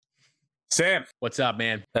Sam, What's up,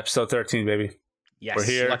 man? episode 13, baby. Yes, We're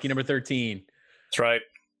here. lucky number 13. That's right.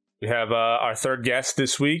 We have our third guest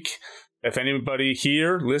this week. If anybody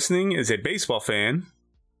here listening is a baseball fan,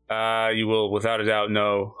 you will without a doubt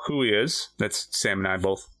know who he is. That's Sam and I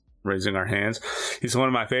both raising our hands. He's one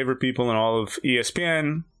of my favorite people in all of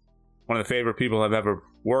ESPN. One of the favorite people I've ever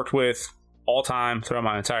worked with all time throughout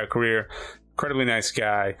my entire career. Incredibly nice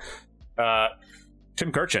guy.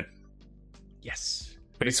 Tim Kurkjian. Yes.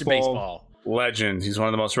 Baseball legend. He's one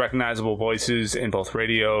of the most recognizable voices in both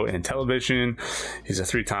radio and television. He's a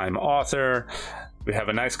 3-time author. We have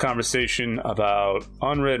a nice conversation about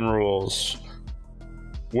unwritten rules,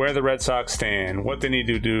 where the Red Sox stand, what they need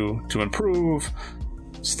to do to improve,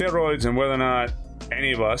 steroids, and whether or not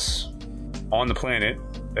any of us on the planet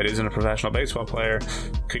that isn't a professional baseball player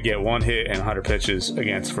could get one hit and 100 pitches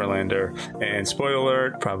against Verlander. And spoiler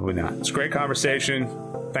alert, probably not. It's a great conversation.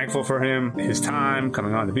 Thankful for him, his time,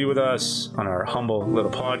 coming on to be with us on our humble little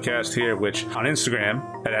podcast here, which on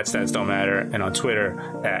Instagram at Stats Don't Matter and on Twitter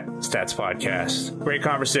at Stats Podcast. Great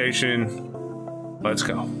conversation. Let's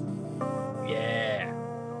go. Yeah.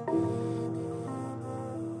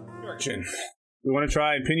 Kurkjian, we want to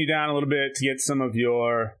try and pin you down a little bit to get some of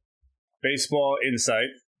your baseball insight.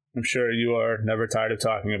 I'm sure you are never tired of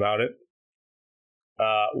talking about it.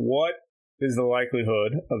 What is the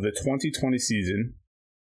likelihood of the 2020 season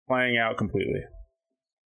playing out completely?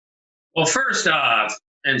 Well, first off,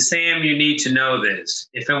 and Sam, you need to know this.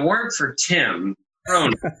 If it weren't for Tim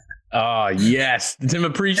Cronin, Oh, yes. The Tim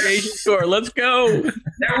Appreciation Tour. Let's go.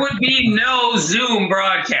 there would be no Zoom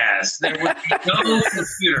broadcast. There would be no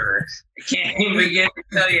computer. I can't even begin to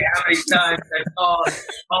tell you how many times I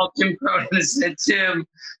called Tim Cronin and said, Tim,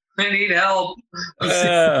 I need help.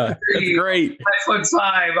 That's great.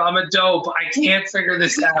 5'5". I'm a dope. I can't figure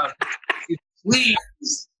this out.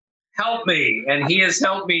 Please help me. And he has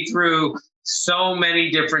helped me through so many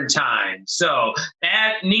different times. So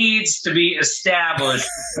that needs to be established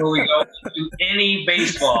before we go into any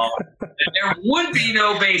baseball. There would be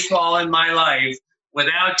no baseball in my life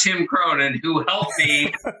without Tim Cronin, who helped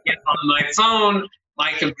me get on my phone,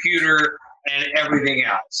 my computer, and everything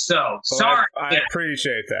else. So, sorry. I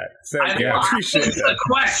appreciate that. Thank you. I I appreciate lost that. the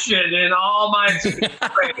question in all my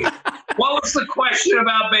What was the question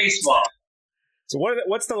about baseball? So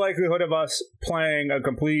what's the likelihood of us playing a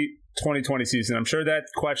complete 2020 season? I'm sure that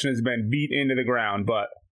question has been beat into the ground, but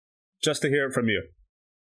just to hear it from you.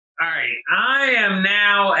 All right. I am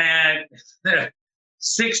now at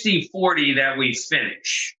 60-40 that we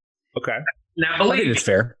finish. Okay. Now, I believe think me, it's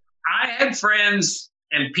fair. I had friends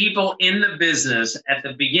and people in the business at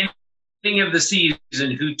the beginning of the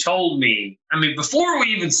season who told me, I mean, before we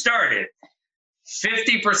even started,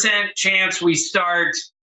 50% chance we start,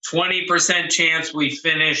 20% chance we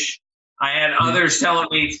finish. I had others telling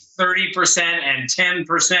me 30% and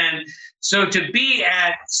 10%. So to be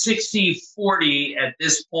at 60-40 at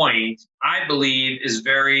this point, I believe is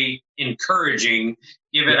very encouraging,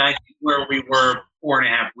 given I think where we were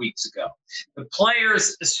 4.5 weeks ago. The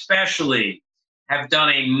players especially have done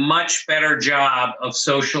a much better job of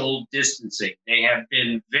social distancing. They have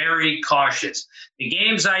been very cautious. The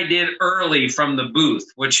games I did early from the booth,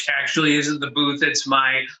 which actually isn't the booth, it's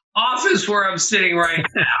my office where I'm sitting right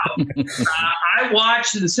now. I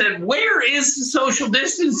watched and said, where is the social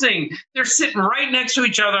distancing? They're sitting right next to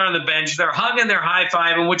each other on the bench. They're hugging, they're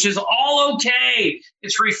high-fiving, which is all okay.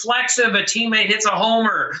 It's reflexive. A teammate hits a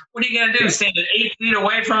homer. What are you going to do? Stand at 8 feet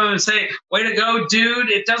away from him and say, way to go, dude?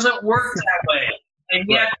 It doesn't work that way. And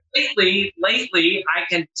yet lately, I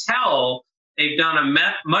can tell they've done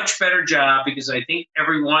a much better job, because I think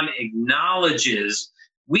everyone acknowledges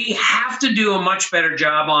we have to do a much better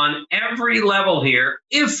job on every level here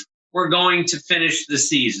if we're going to finish the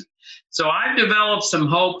season. So I've developed some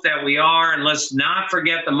hope that we are, and let's not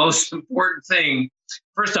forget the most important thing.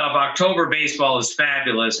 First off, October baseball is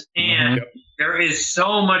fabulous, and there is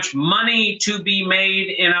so much money to be made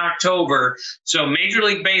in October. So Major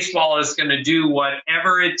League Baseball is going to do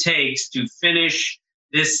whatever it takes to finish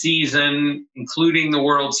this season, including the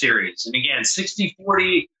World Series. And again,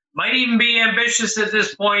 60-40 might even be ambitious at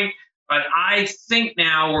this point, but I think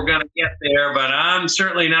now we're going to get there, but I'm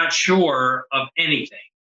certainly not sure of anything.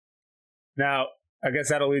 Now, I guess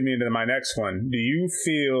that'll lead me into my next one. Do you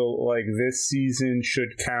feel like this season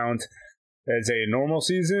should count as a normal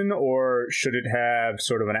season, or should it have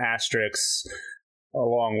sort of an asterisk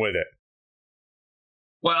along with it?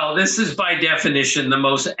 Well, this is by definition the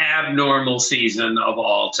most abnormal season of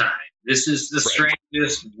all time. This is the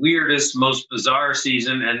strangest, weirdest, most bizarre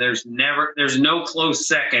season, and there's no close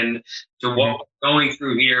second to what we're going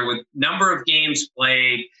through here with number of games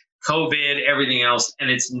played, COVID, everything else, and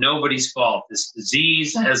it's nobody's fault. This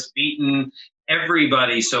disease has beaten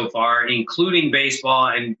everybody so far, including baseball,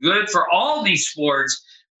 and good for all these sports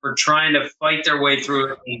for trying to fight their way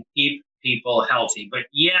through it and keep people healthy. But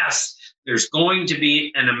yes, there's going to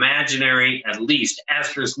be an imaginary, at least,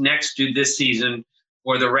 asterisk next to this season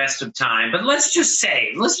for the rest of time. But let's just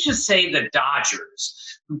say the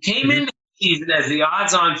Dodgers, who came into the season as the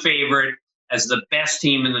odds-on favorite, as the best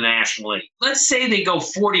team in the National League. Let's say they go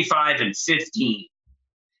 45-15.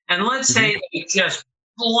 And let's say they just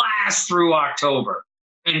blast through October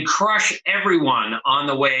and crush everyone on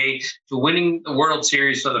the way to winning the World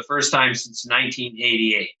Series for the first time since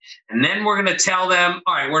 1988. And then we're going to tell them,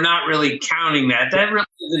 all right, we're not really counting that. That really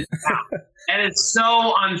isn't count. And it's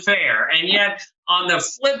so unfair. And yet, on the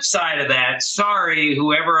flip side of that, sorry,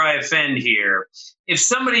 whoever I offend here, if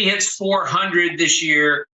somebody hits 400 this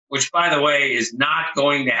year, which, by the way, is not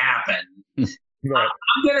going to happen, Right.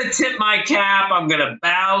 I'm going to tip my cap. I'm going to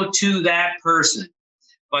bow to that person.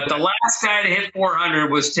 But the last guy to hit 400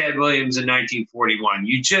 was Ted Williams in 1941.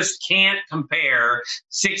 You just can't compare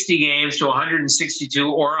 60 games to 162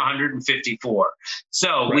 or 154.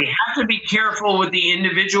 So we have to be careful with the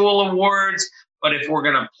individual awards. But if we're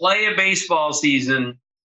going to play a baseball season,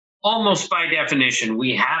 almost by definition,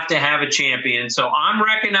 we have to have a champion. So I'm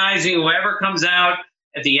recognizing whoever comes out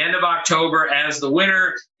at the end of October as the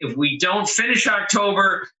winner. If we don't finish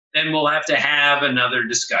October, then we'll have to have another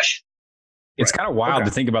discussion. It's kind of wild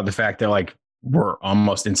to think about the fact that, like, we're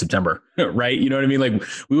almost in September, right? You know what I mean? Like,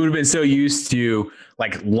 we would have been so used to,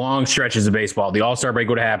 like, long stretches of baseball. The All-Star break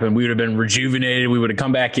would have happened. We would have been rejuvenated. We would have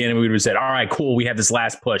come back in and we would have said, all right, cool, we have this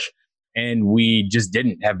last push. And we just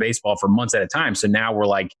didn't have baseball for months at a time. So now we're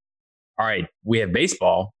like, all right, we have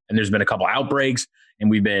baseball, and there's been a couple outbreaks, and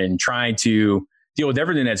we've been trying to deal with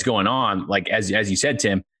everything that's going on, like, as you said,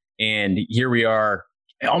 Tim. And here we are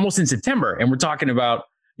almost in September, and we're talking about,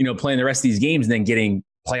 you know, playing the rest of these games and then getting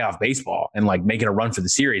playoff baseball and, like, making a run for the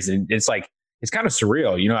series. And it's like, it's kind of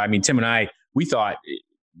surreal. You know, I mean, Tim and I, we thought,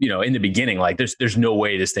 you know, in the beginning, like, there's no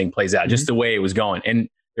way this thing plays out, just the way it was going. And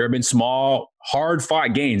there have been small, hard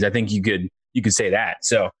fought gains. I think you could say that.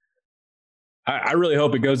 So I really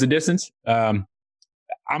hope it goes the distance.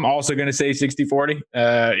 I'm also going to say 60-40.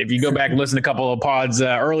 If you go back and listen to a couple of pods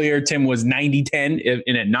earlier, Tim was 90-10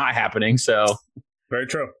 in it not happening. So very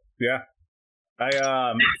true. Yeah.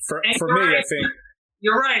 For me, I think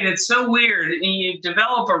you're right. It's so weird. And you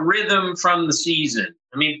develop a rhythm from the season.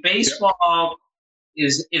 I mean, baseball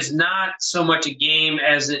is not so much a game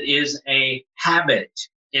as it is a habit.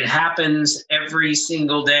 It happens every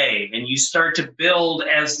single day, and you start to build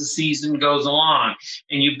as the season goes along,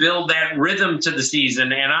 and you build that rhythm to the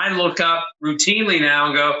season. And I look up routinely now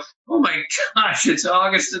and go, oh my gosh, it's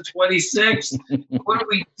August the 26th. What are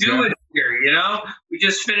we doing here? You know, we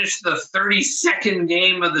just finished the 32nd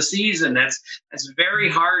game of the season. That's very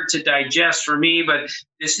hard to digest for me, but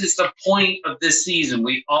this is the point of this season.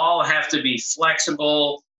 We all have to be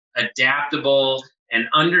flexible, adaptable, and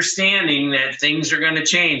understanding that things are going to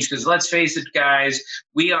change. Because let's face it, guys,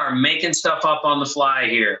 we are making stuff up on the fly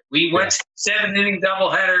here. We went 7-inning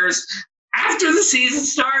doubleheaders after the season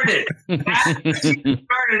started.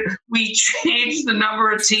 We changed the number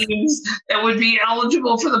of teams that would be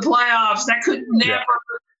eligible for the playoffs. That could never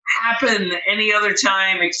happen any other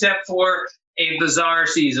time except for a bizarre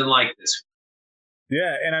season like this.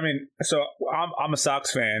 Yeah, and I mean, so I'm a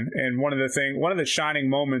Sox fan, and one of the shining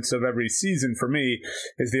moments of every season for me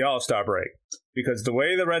is the All-Star break, because the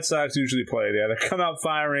way the Red Sox usually play, they either come out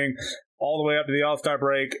firing all the way up to the All-Star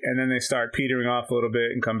break, and then they start petering off a little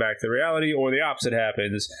bit and come back to reality, or the opposite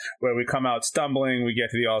happens, where we come out stumbling, we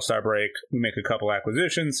get to the All-Star break, we make a couple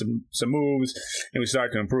acquisitions, some moves, and we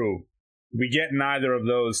start to improve. We get neither of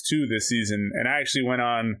those two this season, and I actually went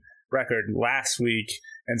on record last week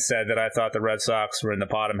and said that I thought the Red Sox were in the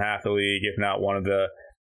bottom half of the league, if not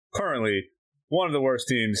currently one of the worst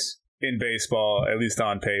teams in baseball, at least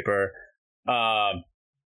on paper. On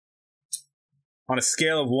a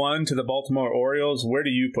scale of 1 to the Baltimore Orioles, where do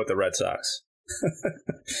you put the Red Sox?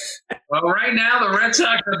 Well, right now the Red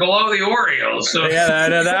Sox are below the Orioles. So yeah,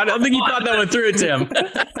 I don't think you thought that one through, Tim.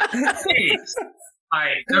 All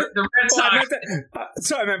right, the Red Sox.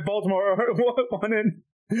 I meant Baltimore. One in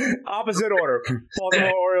opposite order.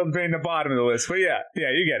 Baltimore Orioles being the bottom of the list. But yeah,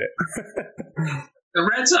 you get it. The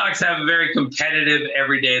Red Sox have a very competitive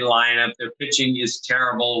everyday lineup. Their pitching is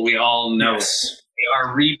terrible. We all know it. They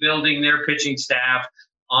are rebuilding their pitching staff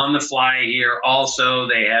on the fly here. Also,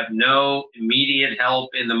 they have no immediate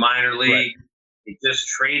help in the minor league. They just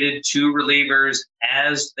traded 2 relievers,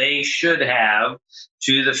 as they should have,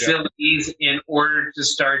 to the Phillies in order to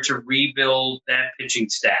start to rebuild that pitching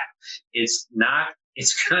staff. It's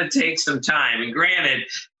going to take some time. And granted,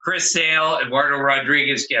 Chris Sale, Eduardo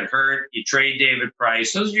Rodriguez get hurt. You trade David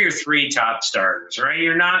Price. Those are your 3 top starters, right?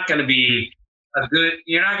 You're not going to be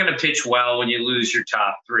you're not going to pitch well when you lose your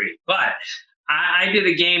top 3. But I did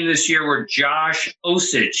a game this year where Josh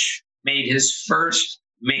Osich made his first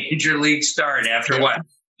major league start after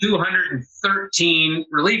 213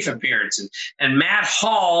 relief appearances. And Matt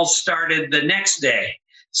Hall started the next day.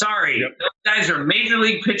 Sorry, those guys are major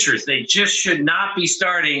league pitchers. They just should not be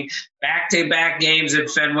starting back-to-back games at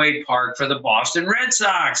Fenway Park for the Boston Red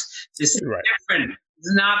Sox. This is different. This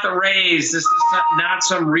is not the Rays. This is not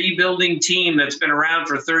some rebuilding team that's been around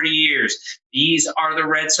for 30 years. These are the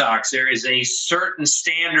Red Sox. There is a certain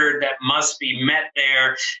standard that must be met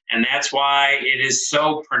there, and that's why it is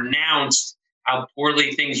so pronounced how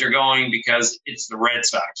poorly things are going, because it's the Red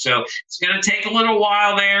Sox. So it's going to take a little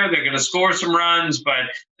while there. They're going to score some runs, but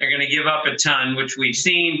they're going to give up a ton, which we've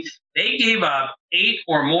seen. They gave up 8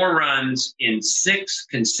 or more runs in 6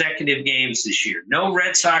 consecutive games this year. No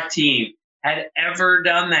Red Sox team had ever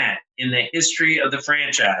done that in the history of the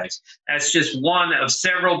franchise. That's just one of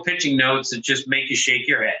several pitching notes that just make you shake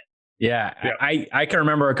your head. Yeah. I can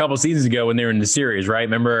remember a couple seasons ago when they were in the series, right?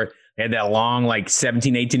 Remember they had that long,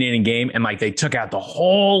 17, 18 inning game, and they took out the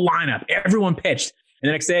whole lineup. Everyone pitched. And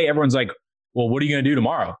the next day, everyone's like, well, what are you going to do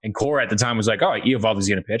tomorrow? And Cora at the time was like, oh, Eovaldi's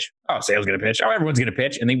going to pitch. Oh, Sale's going to pitch. Oh, everyone's going to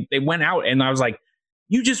pitch. And they went out, and I was like,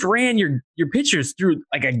 you just ran your pitchers through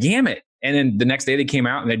a gamut. And then the next day they came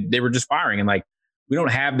out and they were just firing. And we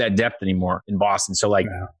don't have that depth anymore in Boston. So like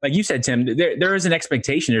you said, Tim, there is an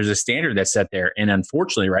expectation. There's a standard that's set there. And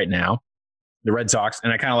unfortunately right now, the Red Sox,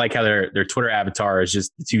 and I kind of like how their Twitter avatar is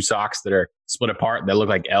just the 2 socks that are split apart that look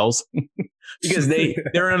like L's because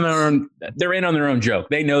they're in on their own joke.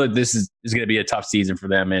 They know that this is going to be a tough season for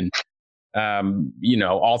them. And,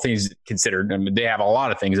 all things considered, they have a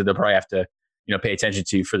lot of things that they'll probably have to, pay attention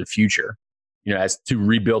to for the future, as to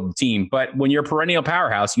rebuild the team. But when you're a perennial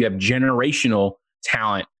powerhouse, you have generational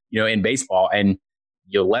talent, in baseball, and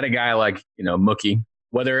you let a guy like, Mookie,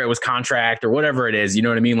 whether it was contract or whatever it is, you know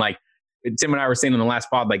what I mean? Like Tim and I were saying in the last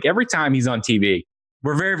pod, every time he's on TV,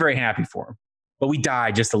 we're very, very happy for him, but we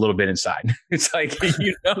die just a little bit inside. It's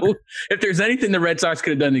if there's anything the Red Sox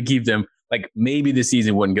could have done to keep them, maybe the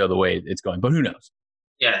season wouldn't go the way it's going, but who knows?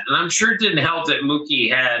 Yeah. And I'm sure it didn't help that Mookie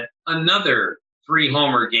had another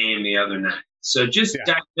 3-homer game the other night. So just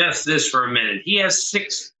digest this for a minute. He has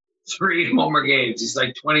 6 3-homer games. He's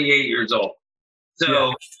 28 years old.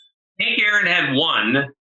 So Hank Aaron had 1.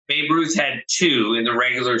 Babe Ruth had 2 in the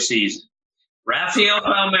regular season. Rafael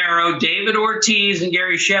Palmeiro, David Ortiz, and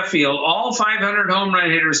Gary Sheffield, all 500 home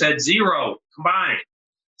run hitters, had 0 combined.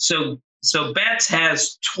 So Betts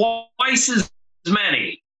has twice as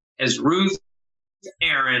many as Ruth,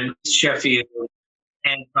 Aaron, Sheffield,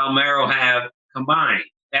 and Palmeiro have combined.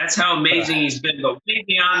 That's how amazing he's been. But way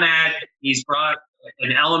beyond that, he's brought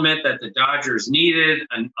an element that the Dodgers needed,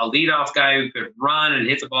 a leadoff guy who could run and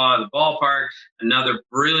hit the ball out of the ballpark, another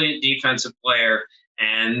brilliant defensive player.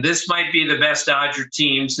 And this might be the best Dodger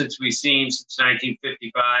team since we've seen since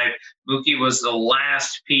 1955. Mookie was the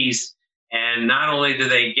last piece. And not only did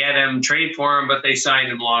they get him, trade for him, but they signed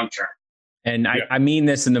him long-term. And I mean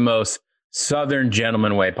this in the most Southern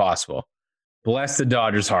gentleman way possible. Bless the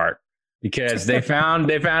Dodgers' heart. Because they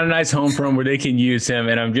found a nice home for him where they can use him.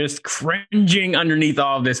 And I'm just cringing underneath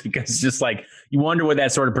all of this because it's just you wonder what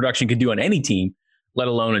that sort of production could do on any team, let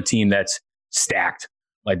alone a team that's stacked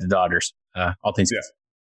like the Dodgers. All things. Yeah.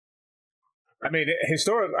 At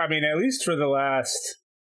least for the last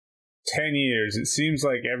 10 years, it seems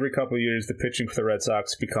like every couple of years the pitching for the Red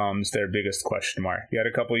Sox becomes their biggest question mark. You had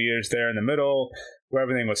a couple of years there in the middle where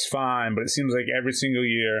everything was fine, but it seems like every single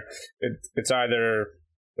year it's either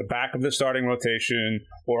the back of the starting rotation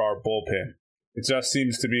or our bullpen. It just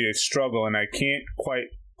seems to be a struggle, and I can't quite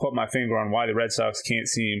put my finger on why the Red Sox can't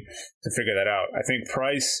seem to figure that out. I think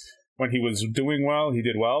Price, when he was doing well, he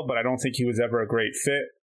did well, but I don't think he was ever a great fit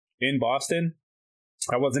in Boston.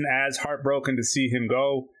 I wasn't as heartbroken to see him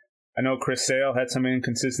go. I know Chris Sale had some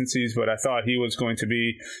inconsistencies, but I thought he was going to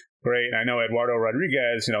be great. I know Eduardo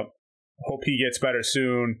Rodriguez, hope he gets better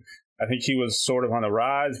soon. I think he was sort of on the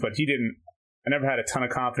rise, but I never had a ton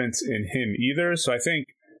of confidence in him either. So I think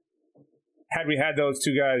had we had those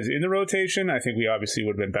 2 guys in the rotation, I think we obviously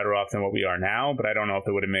would have been better off than what we are now, but I don't know if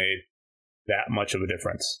it would have made that much of a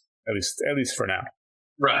difference, at least for now.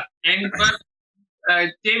 Right.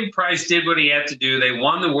 But David Price did what he had to do. They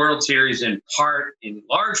won the World Series in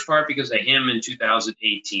large part because of him in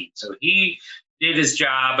 2018. So he did his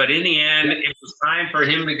job. But in the end, it was time for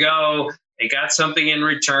him to go. They got something in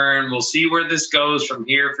return. We'll see where this goes from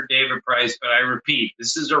here for David Price. But I repeat,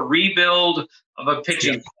 this is a rebuild of a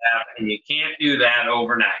pitching staff, and you can't do that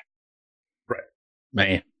overnight. Right.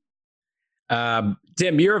 Man.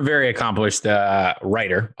 Tim, you're a very accomplished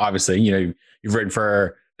writer, obviously. You've written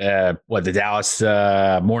for the Dallas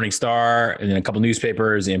Morning Star and then a couple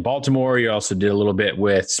newspapers in Baltimore. You also did a little bit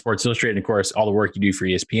with Sports Illustrated, and of course, all the work you do for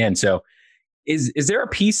ESPN. So is there a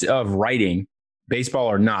piece of writing, baseball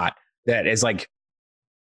or not, that is like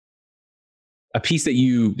a piece that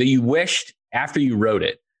you wished after you wrote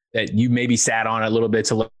it, that you maybe sat on a little bit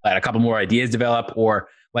to let a couple more ideas develop, or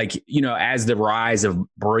as the rise of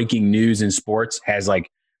breaking news in sports has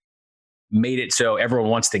made it so everyone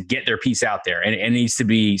wants to get their piece out there, and it needs to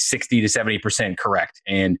be 60 to 70% correct.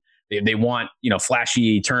 And they want,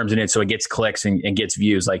 flashy terms in it so it gets clicks and gets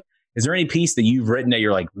views. Is there any piece that you've written that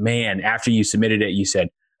you're like, man, after you submitted it, you said,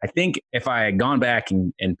 I think if I had gone back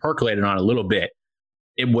and percolated on it a little bit,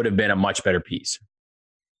 it would have been a much better piece?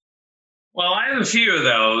 Well, I have a few of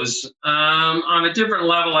those. On a different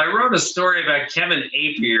level, I wrote a story about Kevin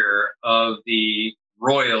Appier of the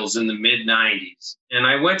Royals in the mid-'90s, and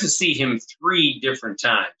I went to see him 3 different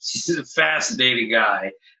times. He's a fascinating guy.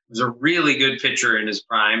 He was a really good pitcher in his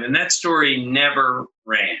prime, and that story never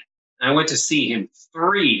ran. I went to see him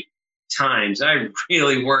 3 times. I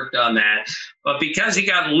really worked on that. But because he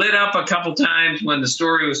got lit up a couple times when the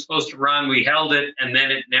story was supposed to run, we held it, and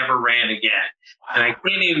then it never ran again. And I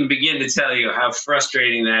can't even begin to tell you how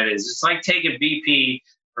frustrating that is. It's like taking BP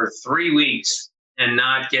for 3 weeks and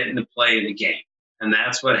not getting to play in the game. And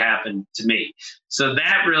that's what happened to me. So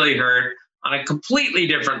that really hurt. On a completely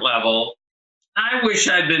different level, I wish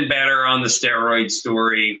I'd been better on the steroid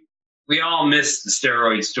story. We all missed the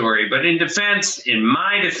steroid story. But in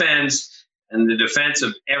my defense, and the defense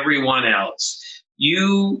of everyone else,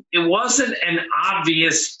 it wasn't an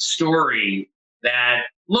obvious story that,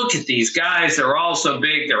 look at these guys, they're all so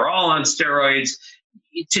big, they're all on steroids.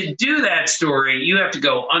 To do that story, you have to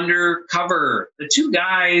go undercover. The 2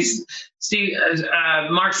 guys,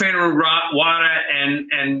 Mark Fainaru-Wada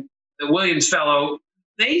and the Williams fellow,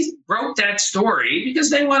 they broke that story because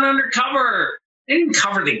they went undercover. They didn't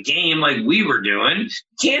cover the game like we were doing. You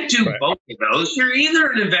can't do both of those. You're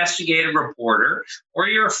either an investigative reporter, or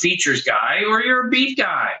you're a features guy, or you're a beat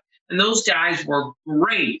guy. And those guys were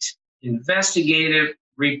great investigative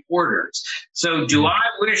reporters. So do I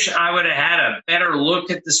wish I would have had a better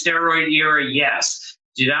look at the steroid era? Yes.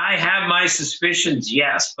 Did I have my suspicions?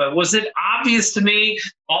 Yes. But was it obvious to me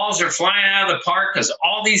balls are flying out of the park because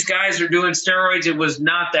all these guys are doing steroids? It was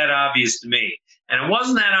not that obvious to me. And it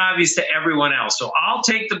wasn't that obvious to everyone else. So I'll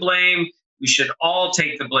take the blame. We should all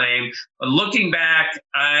take the blame. But looking back,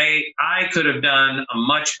 I could have done a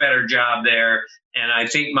much better job there. And I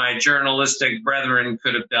think my journalistic brethren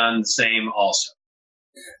could have done the same also.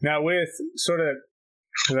 Now, with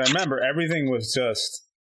because I remember everything was just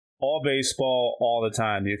all baseball all the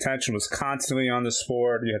time. The attention was constantly on the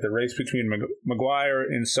sport. You had the race between McGwire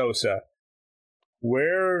and Sosa.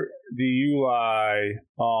 Where do you lie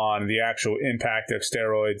on the actual impact of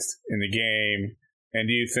steroids in the game? And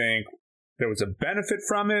do you think there was a benefit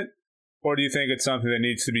from it? Or do you think it's something that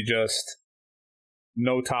needs to be just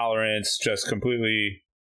no tolerance, just completely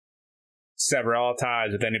sever all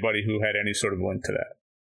ties with anybody who had any sort of link to that?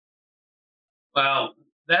 Well,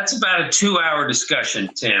 that's about a 2-hour discussion,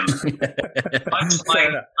 Tim. Much like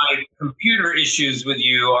my computer issues with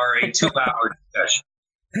you are a 2-hour discussion.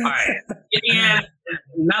 All right. In the end,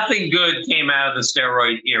 nothing good came out of the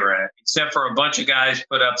steroid era, except for a bunch of guys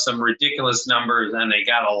put up some ridiculous numbers, and they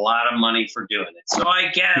got a lot of money for doing it. So I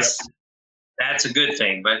guess that's a good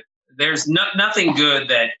thing. But there's nothing good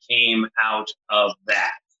that came out of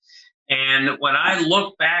that. And when I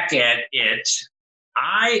look back at it,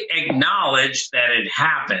 I acknowledge that it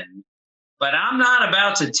happened, but I'm not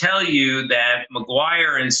about to tell you that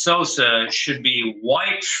McGwire and Sosa should be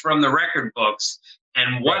wiped from the record books.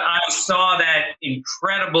 And what I saw that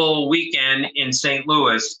incredible weekend in St.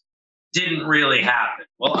 Louis didn't really happen.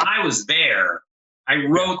 Well, I was there. I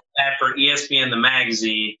wrote that for ESPN, the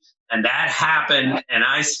magazine, and that happened, and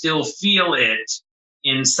I still feel it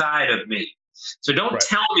inside of me. So don't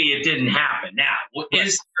tell me it didn't happen. Now,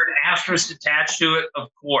 is there an asterisk attached to it? Of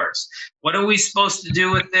course. What are we supposed to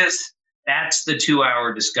do with this? That's the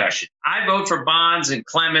 2-hour discussion. I vote for Bonds and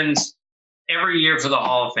Clemens every year for the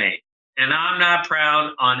Hall of Fame, and I'm not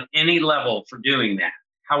proud on any level for doing that.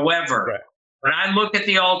 However, when I look at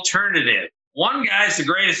the alternative, one guy's the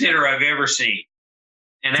greatest hitter I've ever seen.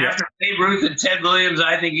 And after Babe Ruth and Ted Williams,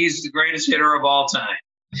 I think he's the greatest hitter of all time.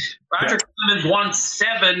 Roger Clemens won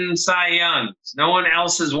 7 Cy Youngs. No one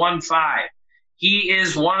else has won 5. He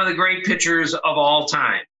is one of the great pitchers of all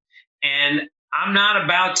time. And I'm not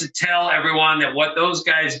about to tell everyone that what those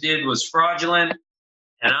guys did was fraudulent.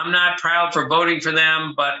 And I'm not proud for voting for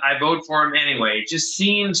them, but I vote for them anyway. It just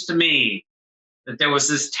seems to me that there was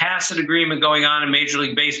this tacit agreement going on in Major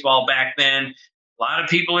League Baseball back then. A lot of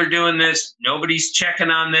people are doing this. Nobody's checking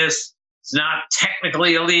on this. It's not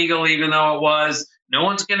technically illegal, even though it was. No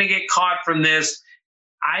one's going to get caught from this.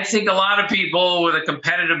 I think a lot of people with a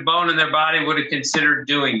competitive bone in their body would have considered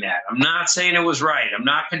doing that. I'm not saying it was right. I'm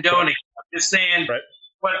not condoning it. I'm just saying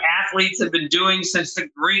what athletes have been doing since the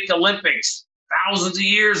Greek Olympics thousands of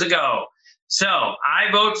years ago. So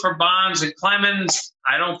I vote for Bonds and Clemens.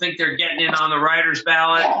 I don't think they're getting in on the writers'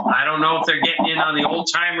 ballot. I don't know if they're getting in on the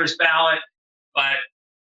old-timers' ballot, but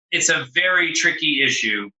it's a very tricky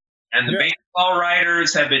issue. And the baseball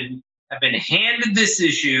writers have been handed this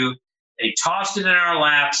issue. They tossed it in our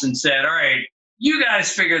laps and said, all right, you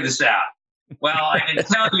guys figure this out. Well, I can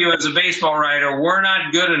tell you as a baseball writer, we're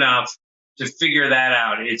not good enough to figure that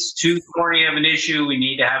out. It's too thorny of an issue. We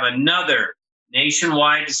need to have another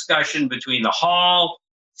nationwide discussion between the Hall,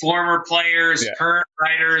 former players, current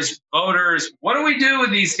writers, voters. What do we do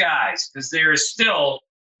with these guys? Because there is still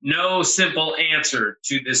no simple answer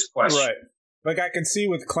to this question. Right. Like I can see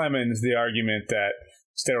with Clemens the argument that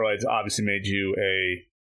steroids obviously made you a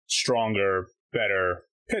stronger, better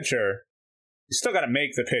pitcher. You still got to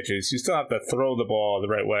make the pitches. You still have to throw the ball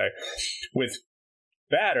the right way. With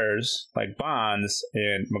batters like Bonds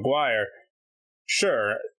and McGwire,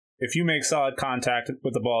 sure, if you make solid contact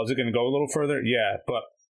with the ball, is it going to go a little further? Yeah, but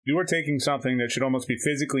you are taking something that should almost be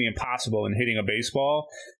physically impossible in hitting a baseball.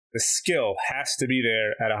 The skill has to be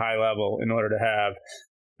there at a high level in order to have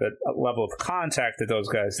the level of contact that those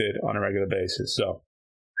guys did on a regular basis. So,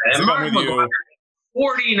 and Mark McGwire,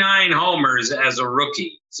 49 homers as a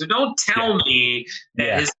rookie. So don't tell me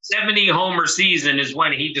that his 70-homer season is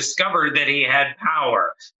when he discovered that he had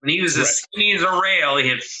power. When he was as skinny as a rail, he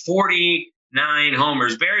had 49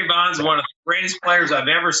 homers. Barry Bonds is one of the greatest players I've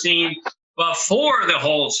ever seen before the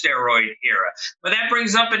whole steroid era. But that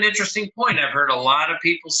brings up an interesting point. I've heard a lot of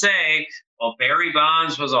people say, well, Barry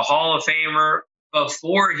Bonds was a Hall of Famer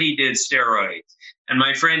before he did steroids. And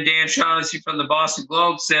my friend Dan Shaughnessy from the Boston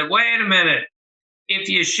Globe said, wait a minute. If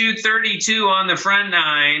you shoot 32 on the front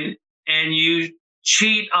 9 and you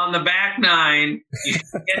cheat on the back 9, you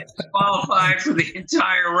get disqualified for the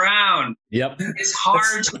entire round. Yep. It's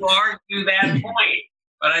hard to argue that point.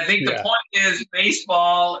 But I think the point is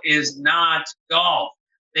baseball is not golf.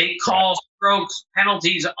 They call strokes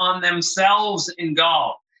penalties on themselves in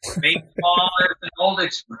golf. Baseball is an old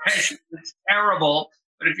expression. It's terrible.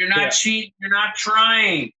 But if you're not cheating, you're not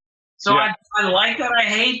trying. So I like that. I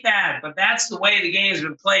hate that. But that's the way the game's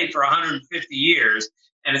been played for 150 years.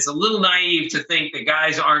 And it's a little naive to think that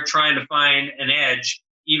guys aren't trying to find an edge,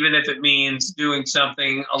 even if it means doing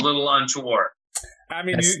something a little untoward. I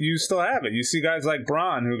mean, you still have it. You see guys like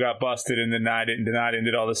Braun who got busted and denied it and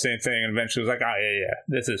did all the same thing and eventually was like,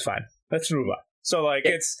 this is fine. Let's move on. So, like,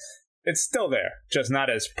 it's still there, just not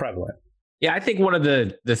as prevalent. Yeah, I think one of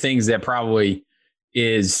the things that probably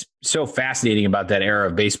is so fascinating about that era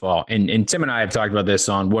of baseball, and Tim and I have talked about this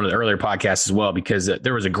on one of the earlier podcasts as well, because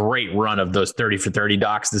there was a great run of those 30 for 30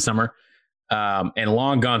 docs this summer. And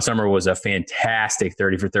Long Gone Summer was a fantastic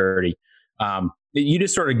 30 for 30. You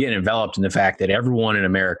just sort of get enveloped in the fact that everyone in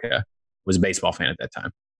America was a baseball fan at that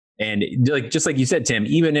time. And just like you said, Tim,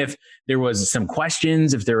 even if there was some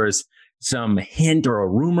questions, if there was some hint or a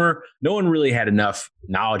rumor, no one really had enough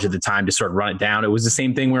knowledge at the time to sort of run it down. It was the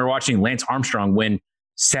same thing we were watching Lance Armstrong win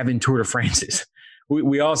 7 Tour de France's.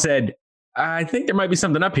 We all said, I think there might be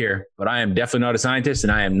something up here, but I am definitely not a scientist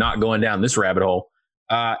and I am not going down this rabbit hole.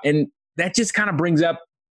 And that just kind of brings up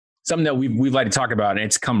something that we've liked to talk about, and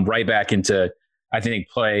it's come right back into, I think,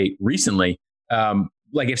 play recently.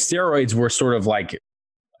 Like if steroids were sort of like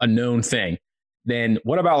a known thing, then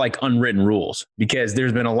what about like unwritten rules? Because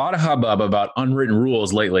there's been a lot of hubbub about unwritten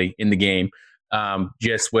rules lately in the game,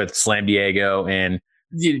 just with Slam Diego and,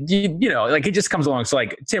 you know, like it just comes along. So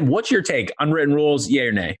like, Tim, what's your take? Unwritten rules, yay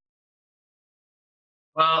or nay?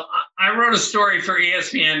 Well, I wrote a story for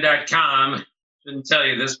ESPN.com. Shouldn't tell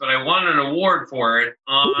you this, but I won an award for it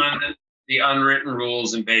on the unwritten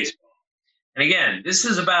rules in baseball. And again, this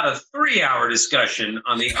is about a 3-hour discussion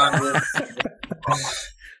on the unwritten rules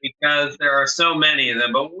because there are so many of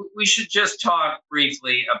them. But we should just talk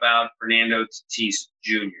briefly about Fernando Tatis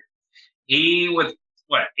Jr. He, with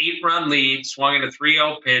 8-run lead, swung at a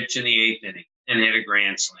 3-0 pitch in the 8th inning and hit a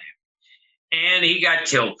grand slam. And he got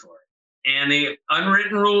killed for it. And the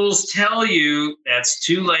unwritten rules tell you that's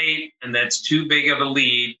too late and that's too big of a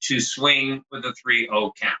lead to swing with a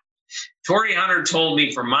 3-0 count. Torrey Hunter told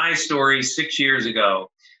me for my story 6 years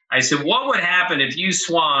ago, I said, what would happen if you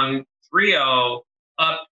swung 3-0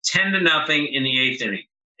 up 10-0 in the 8th inning?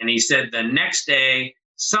 And he said the next day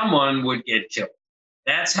someone would get killed.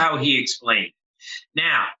 That's how he explained.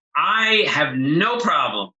 Now, I have no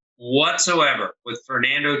problem whatsoever with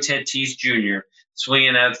Fernando Tatis Jr.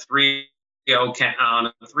 swinging a 3-0 count on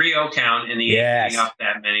a 3-0 count in the 8th inning up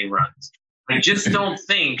that many runs. I just don't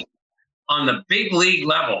think on the big league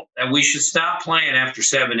level that we should stop playing after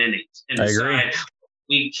 7 innings and decide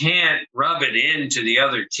we can't rub it into the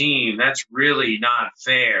other team. That's really not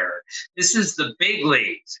fair. This is the big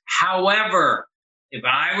leagues. However, if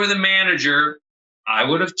I were the manager, I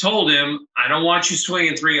would have told him, I don't want you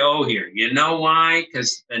swinging 3-0 here. You know why?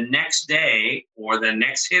 Because the next day or the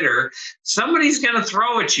next hitter, somebody's going to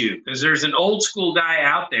throw at you because there's an old school guy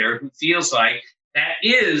out there who feels like that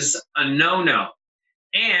is a no-no.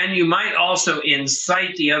 And you might also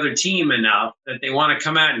incite the other team enough that they want to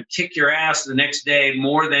come out and kick your ass the next day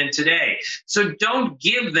more than today. So don't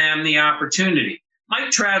give them the opportunity.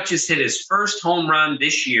 Mike Trout just hit his first home run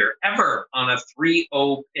this year ever on a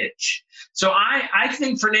 3-0 pitch. So I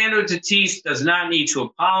think Fernando Tatis does not need to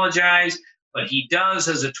apologize, but he does,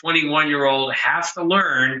 as a 21-year-old, have to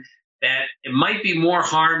learn that it might be more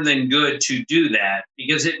harm than good to do that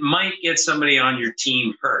because it might get somebody on your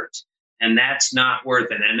team hurt. And that's not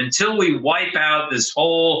worth it. And until we wipe out this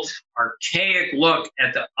whole archaic look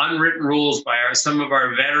at the unwritten rules by some of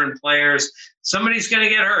our veteran players, somebody's going to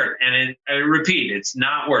get hurt. And I repeat, it's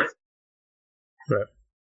not worth it. Right.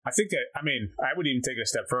 I think that, I would even take it a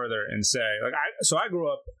step further and say, I grew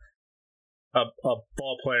up a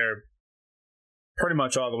ball player pretty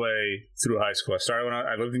much all the way through high school. I started when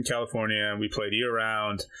I lived in California and we played year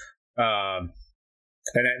round.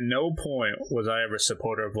 And at no point was I ever a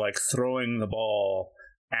supporter of throwing the ball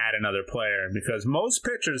at another player because most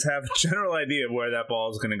pitchers have a general idea of where that ball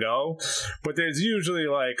is going to go, but there's usually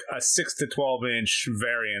a 6 to 12 inch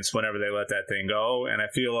variance whenever they let that thing go. And I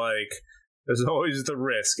feel like there's always the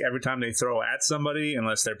risk every time they throw at somebody,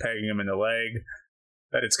 unless they're pegging them in the leg,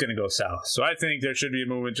 that it's going to go south. So I think there should be a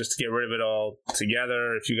movement just to get rid of it all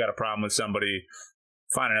together. If you got a problem with somebody,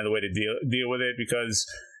 find another way to deal with it because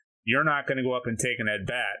you're not going to go up and take an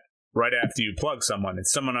at-bat right after you plug someone.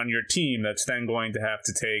 It's someone on your team that's then going to have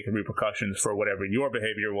to take repercussions for whatever your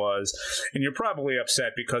behavior was. And you're probably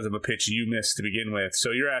upset because of a pitch you missed to begin with.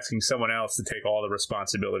 So you're asking someone else to take all the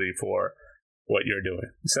responsibility for what you're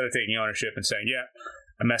doing. Instead of taking ownership and saying, yeah,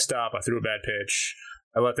 I messed up, I threw a bad pitch,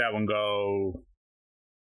 I let that one go,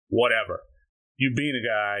 whatever. You being a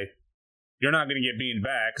guy, you're not going to get beaten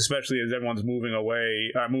back, especially as everyone's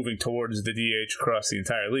moving towards the DH across the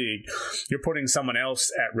entire league. You're putting someone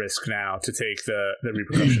else at risk now to take the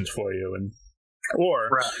repercussions for you. Or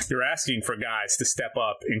you're asking for guys to step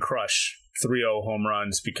up and crush 3-0 home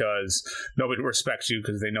runs because nobody respects you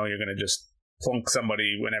because they know you're going to just plunk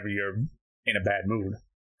somebody whenever you're in a bad mood.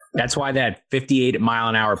 That's why that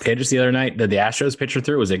 58-mile-an-hour pitch the other night that the Astros pitcher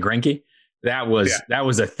threw, was it Greinke? That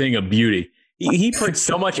was a thing of beauty. He put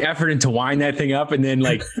so much effort into winding that thing up, and then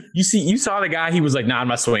you saw the guy. He was like, "Nah, I'm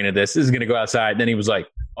not swinging at this. This is gonna go outside." And then he was like,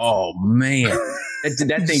 "Oh man,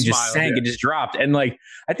 that thing just sank and just dropped." And I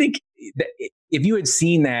think that if you had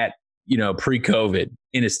seen that, pre-COVID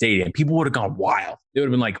in a stadium, people would have gone wild. They would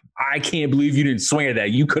have been like, "I can't believe you didn't swing at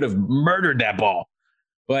that. You could have murdered that ball."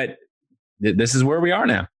 But this is where we are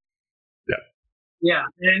now. Yeah,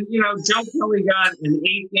 and Joe Kelly got an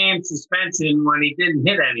 8-game suspension when he didn't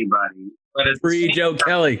hit anybody. But free Joe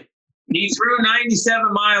Kelly. He threw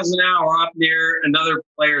 97 miles an hour up near another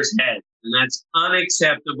player's head, and that's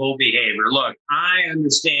unacceptable behavior. Look, I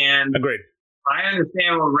understand. Agreed. I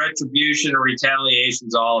understand what retribution or retaliation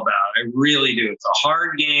is all about. I really do. It's a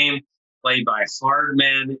hard game played by hard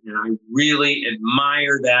men, and I really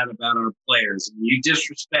admire that about our players. And you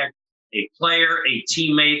disrespect a player, a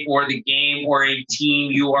teammate, or the game, or a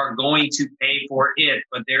team, you are going to pay for it.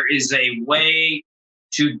 But there is a way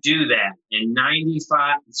to do that. And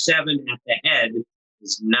 95-7 at the head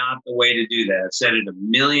is not the way to do that. I've said it a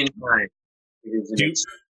million times. It is an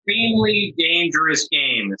extremely dangerous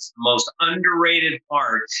game. It's the most underrated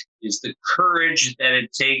part is the courage that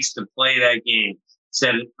it takes to play that game.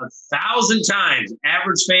 Said it 1,000 times.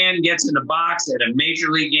 Average fan gets in a box at a major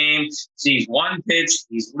league game, sees one pitch,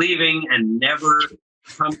 he's leaving and never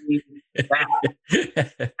coming back. He's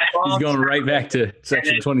going right back to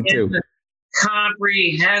section 22.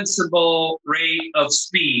 Comprehensible rate of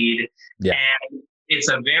speed. Yeah. And it's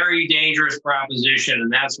a very dangerous proposition.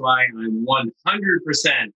 And that's why I'm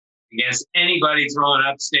 100% against anybody throwing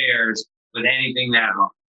upstairs with anything that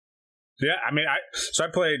hard. Yeah, I mean, I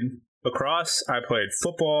played lacrosse, I played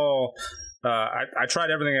football, I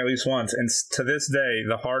tried everything at least once, and to this day,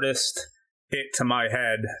 the hardest hit to my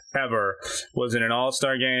head ever was in an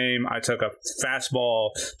all-star game. I took a fastball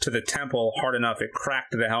to the temple hard enough it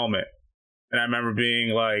cracked the helmet, and I remember being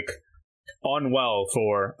like unwell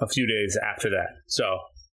for a few days after that. So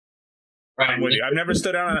I'm with you. I've never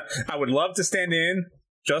stood on I would love to stand in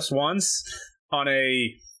just once on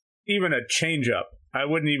even a changeup. I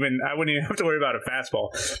wouldn't even have to worry about a fastball,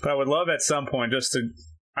 but I would love at some point just to.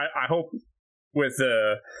 I hope with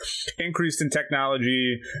the increase in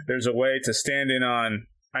technology, there's a way to stand in on.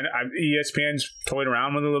 ESPN's toyed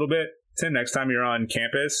around with it a little bit. Tim, next time you're on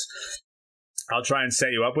campus, I'll try and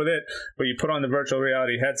set you up with it. But you put on the virtual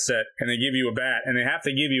reality headset, and they give you a bat, and they have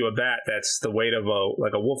to give you a bat that's the weight of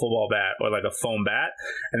like a wiffle ball bat or like a foam bat,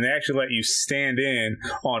 and they actually let you stand in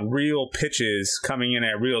on real pitches coming in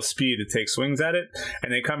at real speed to take swings at it,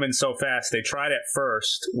 and they come in so fast. They tried at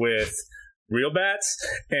first with real bats,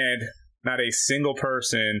 and not a single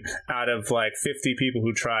person out of like 50 people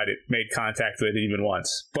who tried it made contact with it even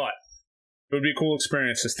once. But it would be a cool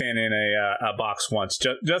experience to stand in a box once,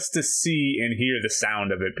 just to see and hear the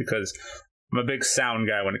sound of it, because I'm a big sound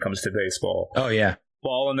guy when it comes to baseball. Oh, yeah.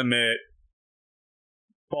 Ball in the mitt,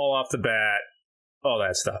 ball off the bat, all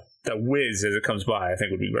that stuff. The whiz as it comes by, I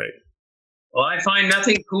think would be great. Well, I find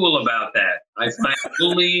nothing cool about that. I find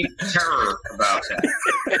fully terror about that.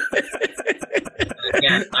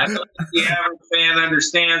 Again, I don't think the average fan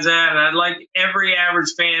understands that, and I'd like every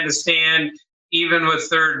average fan to stand even with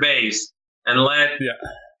third base and let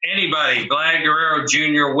anybody, Vlad Guerrero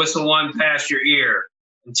Jr., whistle one past your ear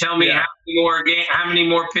and tell me how many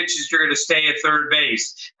more pitches you're going to stay at third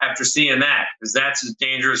base after seeing that, because that's as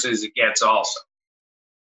dangerous as it gets also.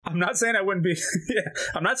 I'm not saying I wouldn't be.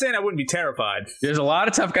 I'm not saying I wouldn't be terrified. There's a lot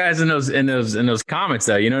of tough guys in those comments,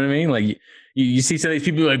 though. You know what I mean? Like you see some of these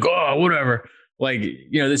people like, oh, whatever. Like,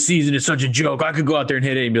 this season is such a joke. I could go out there and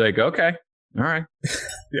hit it and be like, okay, all right,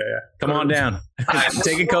 come on down,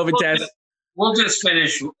 take a COVID test. We'll just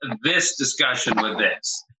finish this discussion with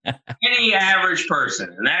this. Any average person,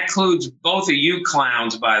 and that includes both of you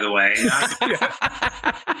clowns, by the way.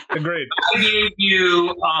 Agreed. I gave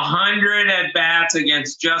you 100 at-bats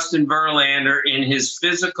against Justin Verlander in his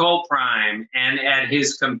physical prime and at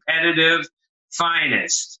his competitive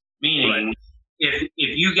finest, meaning if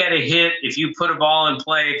you get a hit, if you put a ball in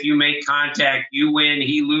play, if you make contact, you win,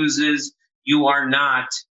 he loses, you are not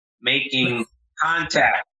making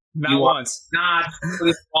contact. Not once. Not putting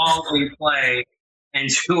the ball in play, and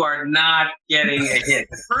you are not getting a hit.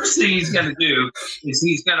 The first thing he's going to do is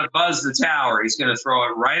he's going to buzz the tower. He's going to throw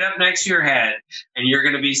it right up next to your head, and you're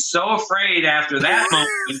going to be so afraid after that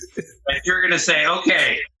moment that you're going to say,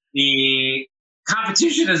 okay, the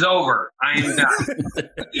competition is over. I am done.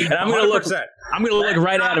 And I'm going to look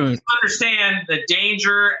right at him. Understand the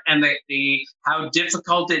danger and the how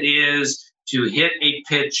difficult it is to hit a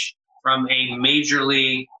pitch from a Major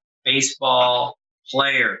League Baseball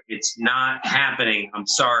player. It's not happening. I'm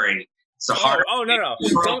sorry. It's the hardest. No.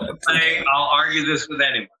 I'll argue this with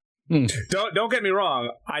anyone. Don't get me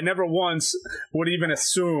wrong. I never once would even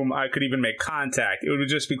assume I could even make contact. It would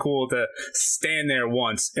just be cool to stand there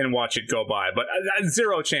once and watch it go by. But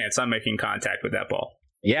zero chance I'm making contact with that ball.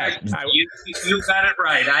 Yeah. You got it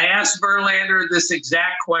right. I asked Verlander this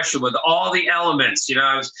exact question with all the elements.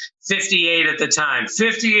 I was 58 at the time.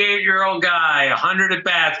 58-year-old guy, 100 at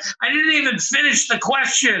bats. I didn't even finish the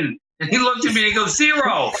question. And he looked at me and he goes,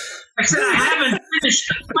 0. I said, I haven't finished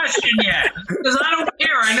the question yet because I don't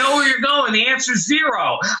care. I know where you're going. The answer's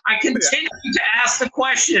 0. I continued to ask the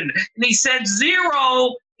question, and he said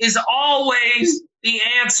 0 is always the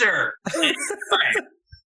answer. Right.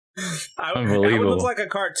 Unbelievable. It would look like a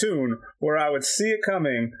cartoon where I would see it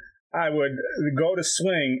coming. I would go to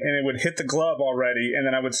swing, and it would hit the glove already, and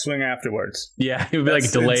then I would swing afterwards. Yeah, it would be like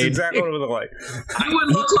delayed. That's exactly what it would look like. You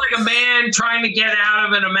would look like a man trying to get out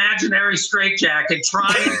of an imaginary straitjacket,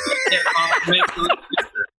 trying to get off.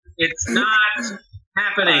 It's not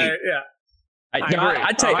happening.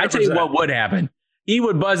 I tell you what would happen. He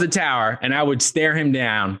would buzz the tower, and I would stare him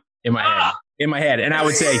down in my head, and I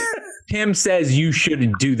would say, Tim says you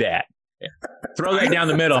shouldn't do that. Throw that down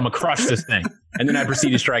the middle. I'm going to crush this thing. And then I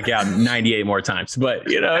proceed to strike out 98 more times.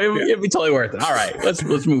 But, it'd be totally worth it. All right, let's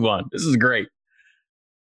move on. This is great.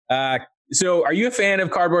 So are you a fan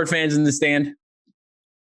of cardboard fans in the stand?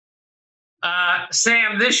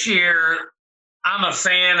 Sam, this year, I'm a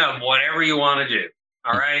fan of whatever you want to do.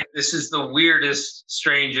 All right. This is the weirdest,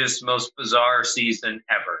 strangest, most bizarre season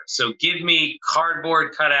ever. So give me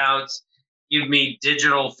cardboard cutouts. give me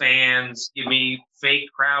digital fans, give me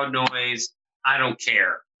fake crowd noise. I don't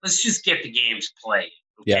care. Let's just get the games played.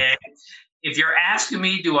 Okay. Yeah. If you're asking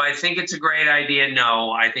me, do I think it's a great idea?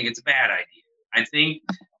 No, I think it's a bad idea.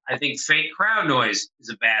 I think fake crowd noise is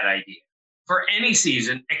a bad idea for any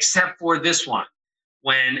season except for this one.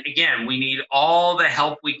 When, again, we need all the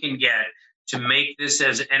help we can get to make this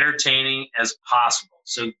as entertaining as possible.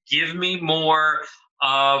 So give me more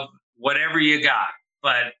of whatever you got.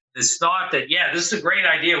 But this thought that, yeah, this is a great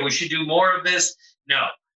idea, we should do more of this. No,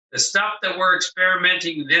 the stuff that we're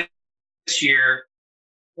experimenting this year,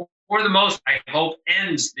 for the most, I hope,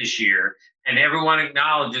 ends this year. And everyone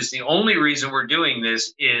acknowledges the only reason we're doing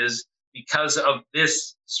this is because of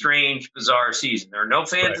this strange, bizarre season. There are no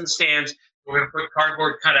fans in stands. We're going to put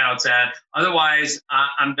cardboard cutouts at. Otherwise,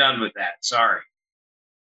 I'm done with that. Sorry.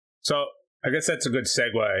 So I guess that's a good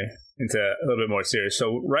segue into a little bit more serious.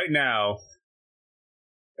 So right now,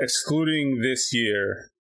 excluding this year,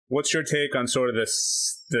 what's your take on sort of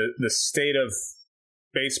the state of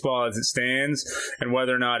baseball as it stands and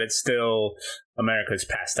whether or not it's still America's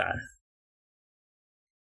pastime?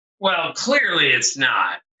 Well, clearly it's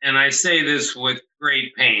not. And I say this with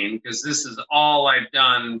great pain because this is all I've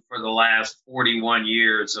done for the last 41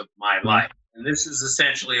 years of my life. And this is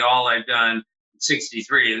essentially all I've done in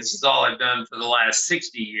 63. This is all I've done for the last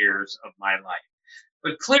 60 years of my life.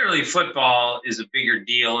 But clearly football is a bigger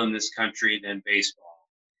deal in this country than baseball.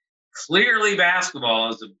 Clearly basketball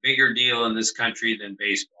is a bigger deal in this country than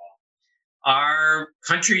baseball. Our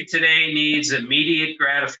country today needs immediate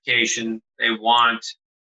gratification. They want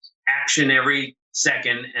action every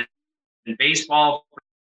second, and baseball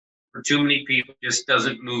for too many people just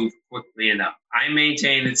doesn't move quickly enough. I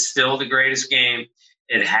maintain it's still the greatest game.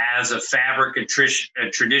 It has a fabric, a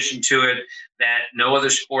tradition to it that no other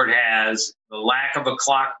sport has. The lack of a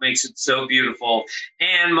clock makes it so beautiful.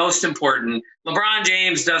 And most important, LeBron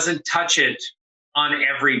James doesn't touch it on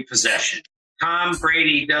every possession. Tom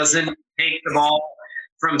Brady doesn't take the ball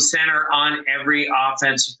from center on every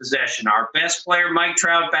offensive possession. Our best player, Mike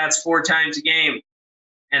Trout, bats 4 times a game.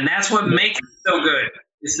 And that's what makes it so good.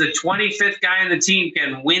 It's the 25th guy on the team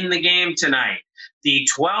can win the game tonight. The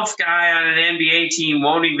 12th guy on an NBA team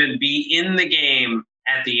won't even be in the game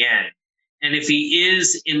at the end. And if he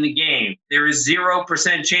is in the game, there is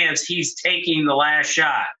 0% chance he's taking the last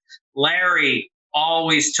shot. Larry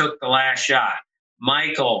always took the last shot.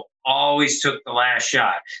 Michael always took the last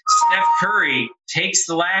shot. Steph Curry takes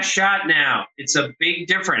the last shot now. It's a big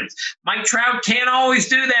difference. Mike Trout can't always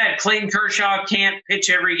do that. Clayton Kershaw can't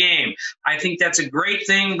pitch every game. I think that's a great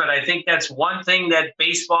thing, but I think that's one thing that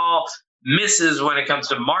baseball misses when it comes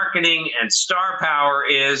to marketing and star power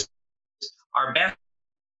is our best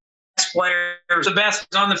players, the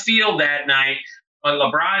best on the field that night, but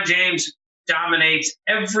LeBron James dominates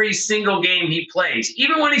every single game he plays.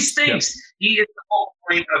 Even when he stinks, he is the whole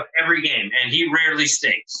point of every game, and he rarely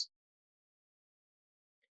stinks.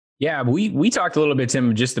 Yeah, we talked a little bit,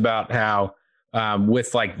 Tim, just about how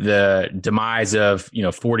with like the demise of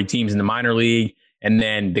 40 teams in the minor league, and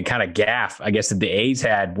then the kind of gaffe, I guess, that the A's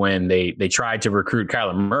had when they tried to recruit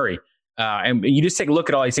Kyler Murray. And you just take a look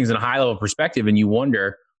at all these things in a high level perspective, and you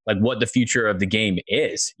wonder like what the future of the game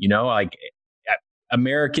is. Like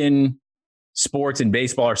American sports and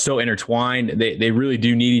baseball are so intertwined. They really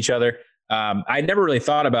do need each other. I never really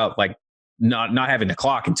thought about like not having the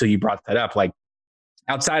clock until you brought that up. Like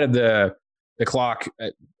outside of the clock,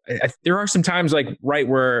 there are some times like right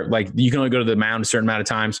where like you can only go to the mound a certain amount of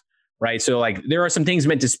times, right? So like there are some things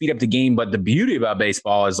meant to speed up the game, but the beauty about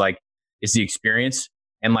baseball is the experience,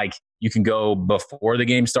 and like you can go before the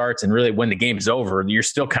game starts, and really when the game is over, you're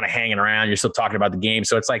still kind of hanging around, you're still talking about the game.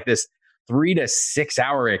 So it's like this 3 to 6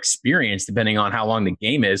 hour experience, depending on how long the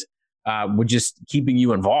game is, with just keeping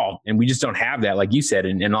you involved. And we just don't have that, like you said,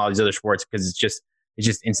 in all these other sports, because it's just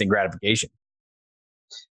instant gratification.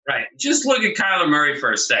 Right. Just look at Kyler Murray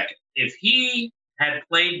for a second. If he had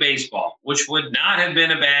played baseball, which would not have been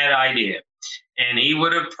a bad idea, and he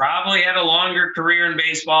would have probably had a longer career in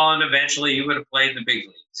baseball, and eventually he would have played in the big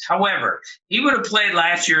leagues. However, he would have played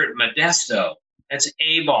last year at Modesto. That's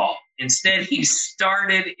A-ball. Instead, he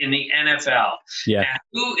started in the NFL. Yeah. Now,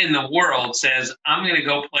 who in the world says, I'm going to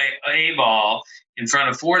go play A-ball in front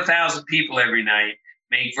of 4,000 people every night,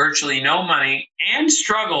 make virtually no money, and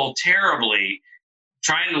struggle terribly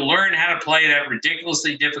trying to learn how to play that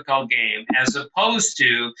ridiculously difficult game as opposed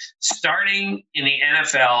to starting in the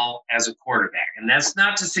NFL as a quarterback. And that's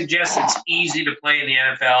not to suggest it's easy to play in the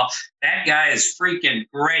NFL. That guy is freaking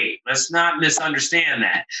great. Let's not misunderstand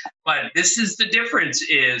that. But this is the difference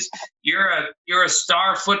is you're a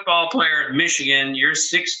star football player at Michigan. You're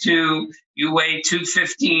 6'2", you weigh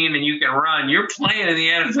 215 and you can run. You're playing in the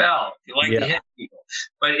NFL. You like to hit people.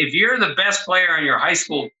 But if you're the best player on your high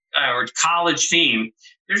school or college team,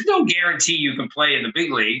 there's no guarantee you can play in the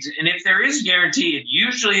big leagues. And if there is a guarantee, it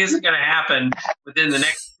usually isn't going to happen within the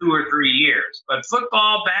next 2 or 3 years. But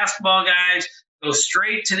football, basketball guys go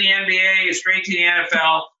straight to the NBA, straight to the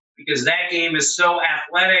NFL, because that game is so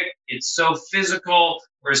athletic, it's so physical,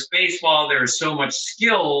 whereas baseball, there's so much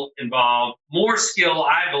skill involved, more skill,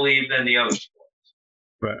 I believe, than the other sports.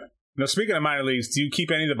 Right. Now, speaking of minor leagues, do you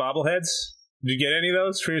keep any of the bobbleheads? Did you get any of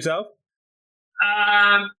those for yourself?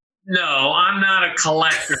 No, I'm not a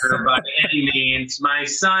collector by any means. My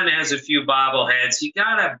son has a few bobbleheads. He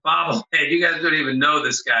got a bobblehead. You guys don't even know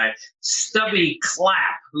this guy. Stubby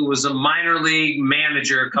Clapp, who was a minor league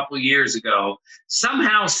manager a couple of years ago.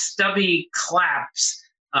 Somehow Stubby Clapp's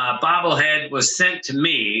bobblehead was sent to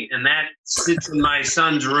me, and that sits in my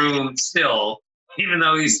son's room still, even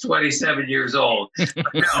though he's 27 years old.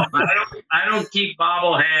 But no, I don't keep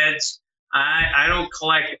bobbleheads. I don't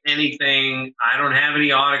collect anything. I don't have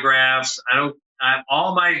any autographs.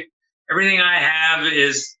 Everything I have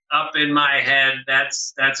is up in my head.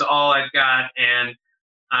 That's all I've got. And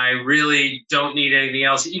I really don't need anything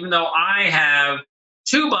else, even though I have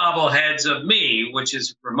 2 bobbleheads of me, which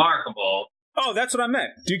is remarkable. Oh, that's what I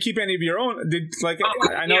meant. Do you keep any of your own?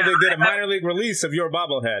 I know they did a minor league release of your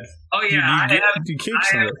bobblehead. Oh, yeah. You keep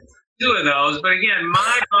some of it. 2 of those, but again,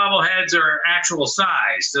 my bobbleheads are actual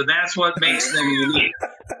size, so that's what makes them unique.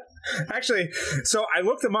 Actually, so I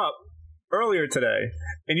looked them up earlier today,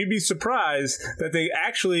 and you'd be surprised that they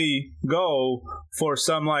actually go for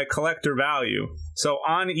some like collector value. So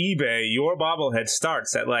on eBay, your bobblehead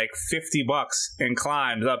starts at like $50 and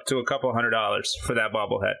climbs up to a couple $100 for that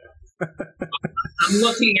bobblehead. I'm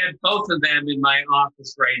looking at both of them in my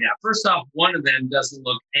office right now. First off, one of them doesn't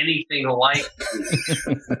look anything like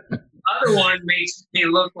me. Other one makes me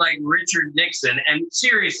look like Richard Nixon. And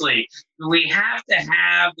seriously, do we have to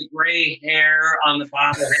have the gray hair on the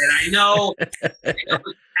bobblehead? I know it's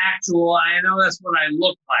actual. I know that's what I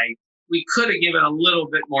look like. We could have given a little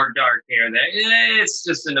bit more dark hair there. It's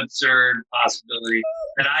just an absurd possibility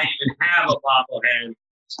that I even have a bobblehead,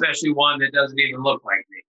 especially one that doesn't even look like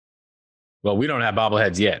me. Well, we don't have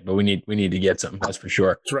bobbleheads yet, but we need to get some. That's for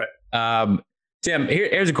sure. That's right. Tim,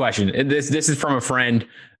 here's a question. This is from a friend.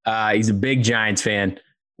 He's a big Giants fan.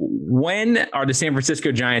 When are the San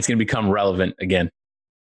Francisco Giants going to become relevant again?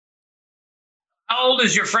 How old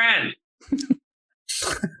is your friend?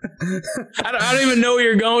 I don't even know where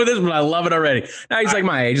you're going with this, but I love it already. No, he's like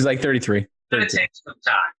my age. He's like 33. It's going to take some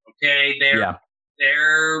time. Okay,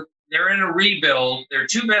 they're in a rebuild. Their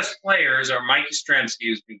 2 best players are Mike Yastrzemski,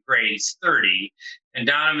 who's been great. He's 30, and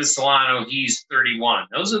Donovan Solano, he's 31.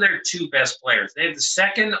 Those are their 2 best players. They have the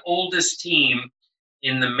second oldest team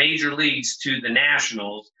in the major leagues to the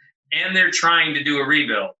Nationals, and they're trying to do a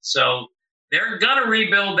rebuild. So they're going to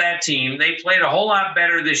rebuild that team. They played a whole lot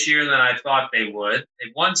better this year than I thought they would.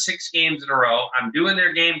 They've won 6 games in a row. I'm doing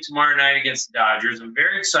their game tomorrow night against the Dodgers. I'm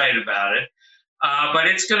very excited about it. But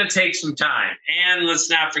it's going to take some time. And let's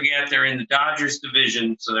not forget they're in the Dodgers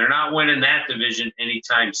division, so they're not winning that division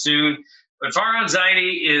anytime soon. But Farhan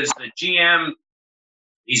Zaidi is the GM.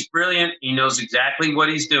 He's brilliant. He knows exactly what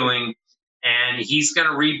he's doing. And he's going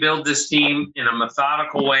to rebuild this team in a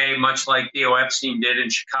methodical way, much like Theo Epstein did in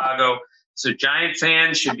Chicago. So Giant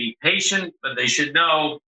fans should be patient, but they should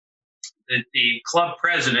know that the club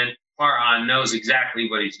president, Farhan, knows exactly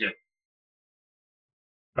what he's doing.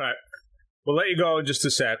 All right. We'll let you go in just a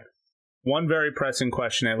sec. One very pressing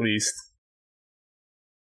question, at least.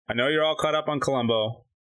 I know you're all caught up on Columbo.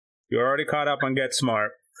 You're already caught up on Get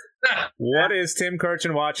Smart. What is Tim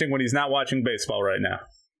Kurkjian watching when he's not watching baseball right now?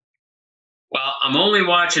 Well, I'm only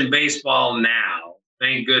watching baseball now,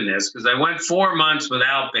 thank goodness, because I went 4 months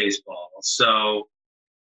without baseball. So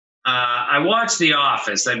I watched The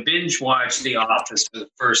Office. I binge-watched The Office for the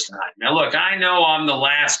first time. Now, look, I know I'm the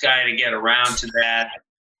last guy to get around to that.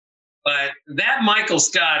 But that Michael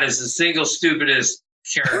Scott is the single stupidest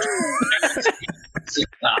character.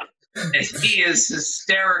 And he is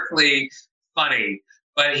hysterically funny.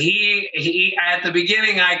 But he at the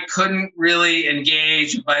beginning, I couldn't really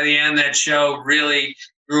engage. By the end, that show really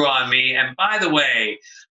grew on me. And by the way,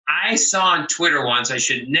 I saw on Twitter once, I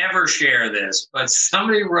should never share this, but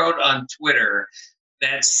somebody wrote on Twitter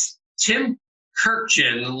that Tim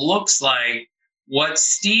Kurkjian looks like what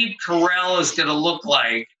Steve Carell is going to look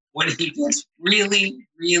like when he gets really,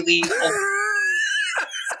 really old.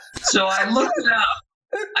 So I looked it up.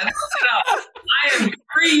 I am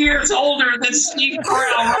 3 years older than Steve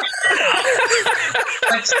Carell right now.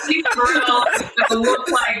 But Steve Carell is going to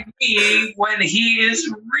look like me when he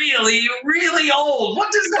is really, really old.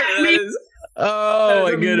 What does that mean? Oh,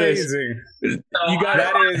 my goodness. So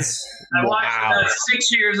I watched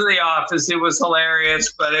 6 years of The Office. It was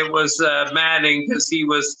hilarious, but it was maddening because he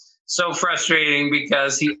was so frustrating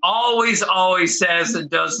because he always says and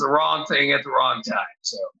does the wrong thing at the wrong time.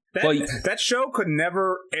 So. That show could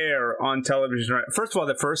never air on television. First of all,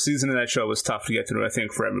 the first season of that show was tough to get through, I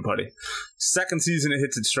think, for everybody. Second season, it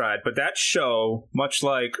hits its stride. But that show, much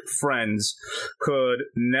like Friends, could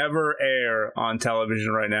never air on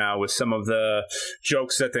television right now with some of the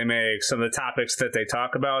jokes that they make, some of the topics that they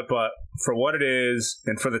talk about. But for what it is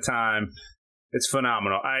and for the time, it's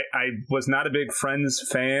phenomenal. I was not a big Friends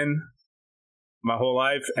fan my whole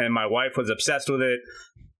life, and my wife was obsessed with it.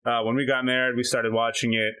 When we got married, we started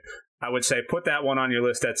watching it. I would say put that one on your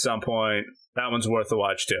list at some point. That one's worth a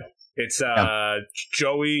watch too. It's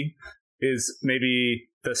Joey is maybe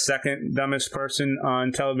the second dumbest person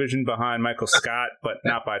on television behind Michael Scott, but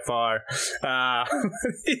not by far.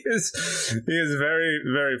 He is very,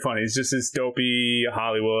 very funny. He's just this dopey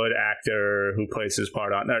Hollywood actor who plays his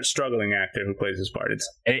part struggling actor who plays his part.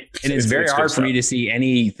 It's very hard for me to see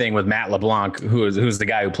anything with Matt LeBlanc, who's the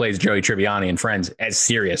guy who plays Joey Tribbiani in Friends, as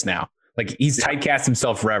serious now. Like, he's typecast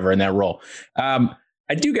himself forever in that role. I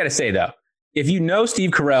do got to say, though, if you know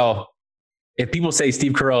Steve Carell, if people say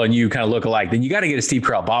Steve Carell and you kind of look alike, then you got to get a Steve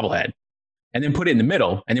Carell bobblehead and then put it in the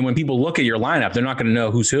middle. And then when people look at your lineup, they're not going to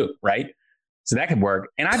know who's who, right? So that could work.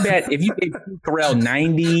 And I bet if you gave Steve Carell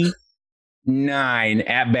 99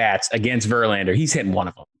 at-bats against Verlander, he's hitting one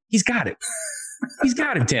of them. He's got it. He's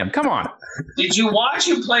got it, Tim. Come on. Did you watch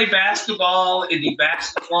him play basketball in the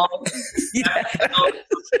basketball? Yes.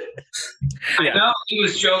 I know he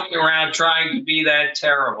was joking around trying to be that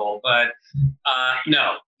terrible, but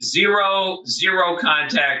no. Zero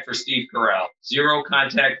contact for Steve Carell. Zero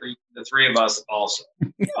contact for the three of us also.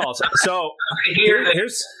 So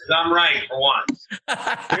here's I'm right for once.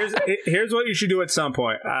 Here's what you should do at some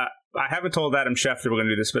point. I haven't told Adam Schefter we're going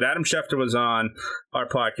to do this, but Adam Schefter was on our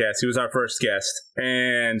podcast. He was our first guest,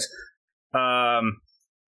 and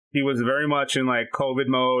he was very much in like COVID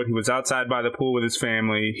mode. He was outside by the pool with his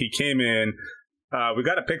family. He came in. We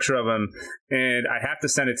got a picture of him, and I have to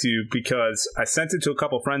send it to you because I sent it to a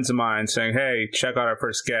couple friends of mine saying, hey, check out our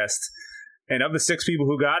first guest. And of the 6 people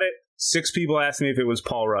who got it, 6 people asked me if it was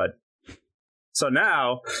Paul Rudd. So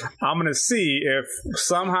now I'm going to see if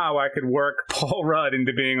somehow I could work Paul Rudd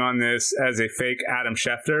into being on this as a fake Adam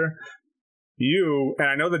Schefter. You, and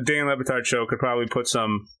I know the Dan Le Batard show could probably put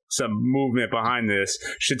some movement behind this,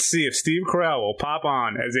 should see if Steve Carell will pop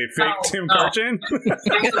on as a fake Tim Kurkjian.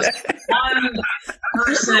 One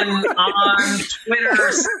person on Twitter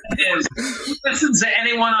listens to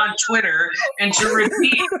anyone on Twitter, and to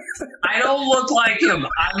repeat, I don't look like him.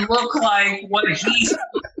 I look like what he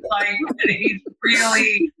looks like when he's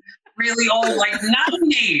really, really old, like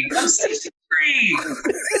 90. I'm 63.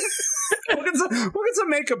 We'll get some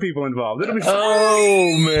makeup people involved. It'll be fun.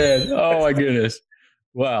 Oh, man. Oh, my goodness.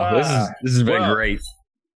 Wow, this has been great.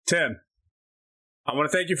 Tim, I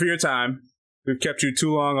want to thank you for your time. We've kept you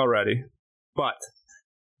too long already, but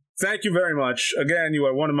thank you very much. Again, you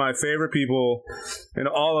are one of my favorite people in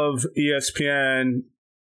all of ESPN.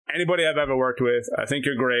 Anybody I've ever worked with, I think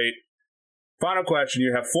you're great. Final question,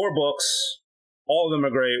 you have 4 books. All of them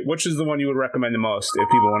are great. Which is the one you would recommend the most if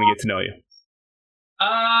people want to get to know you?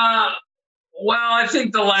 Well, I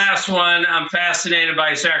think the last one, I'm Fascinated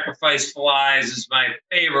by Sacrifice Flies, is my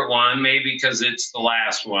favorite one, maybe because it's the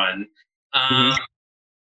last one. The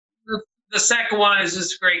second one is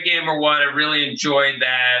Just a Great Game or What. I really enjoyed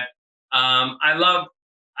that.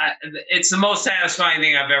 It's the most satisfying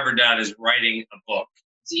thing I've ever done is writing a book.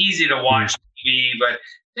 It's easy to watch TV, but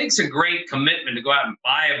it takes a great commitment to go out and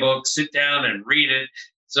buy a book, sit down and read it.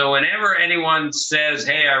 So whenever anyone says,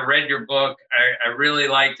 hey, I read your book, I really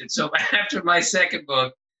liked it. So after my second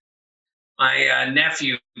book, my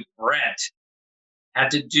nephew, Brett, had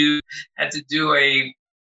to do a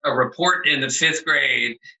report in the 5th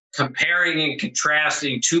grade comparing and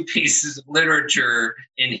contrasting 2 pieces of literature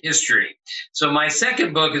in history. So my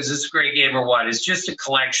second book is This Great Game or What? It's just a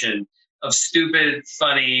collection of stupid,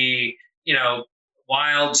 funny,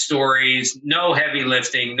 wild stories, no heavy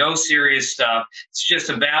lifting, no serious stuff. It's just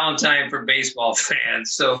a Valentine for baseball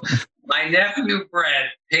fans. So my nephew Brett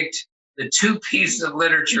picked the 2 pieces of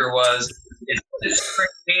literature was This Great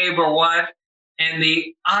Game or What? and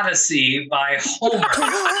the Odyssey by Homer.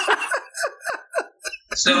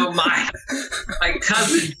 So my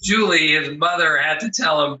cousin Julie, his mother, had to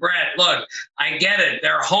tell him, Brett, look, I get it.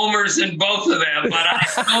 There are Homers in both of them, but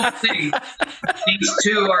I don't think these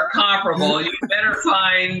two are comparable. You better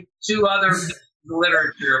find two other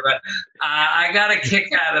literature. But I got a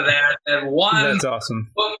kick out of that. And one That's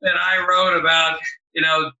awesome. book that I wrote about,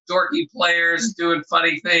 dorky players doing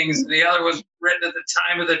funny things, and the other was written at the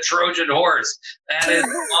time of the Trojan horse. That is a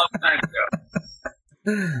long time ago.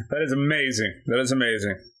 That is amazing. That is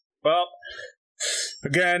amazing. Well,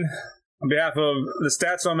 again, on behalf of the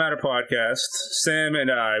Stats Don't Matter podcast, Sam and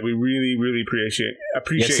I, we really, really appreciate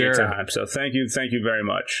Yes, your sir. time. So thank you very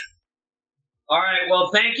much. All right. Well,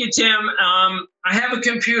 thank you, Tim. I have a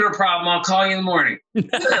computer problem. I'll call you in the morning.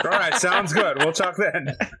 All right, sounds good. We'll talk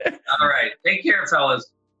then. All right. Take care, fellas.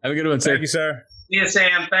 Have a good one, sir. Thank you, sir. See you,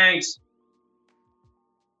 Sam. Thanks.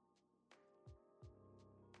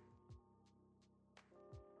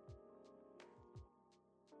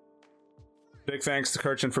 Big thanks to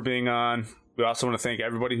Kirchen for being on. We also want to thank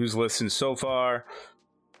everybody who's listened so far.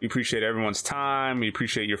 We appreciate everyone's time. We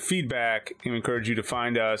appreciate your feedback. And we encourage you to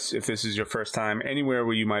find us, if this is your first time, anywhere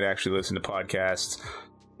where you might actually listen to podcasts.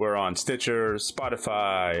 We're on Stitcher,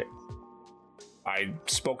 Spotify. I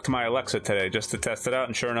spoke to my Alexa today just to test it out,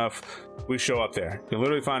 and sure enough, we show up there. You'll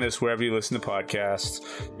literally find us wherever you listen to podcasts.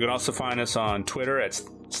 You can also find us on Twitter at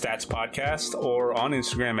Stats Podcast or on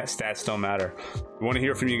Instagram at Stats Don't Matter. We want to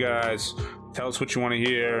hear from you guys. Tell us what you want to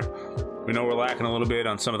hear. We know we're lacking a little bit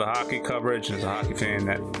on some of the hockey coverage, and as a hockey fan,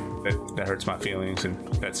 that hurts my feelings, and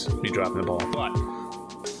that's me dropping the ball. But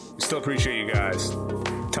we still appreciate you guys.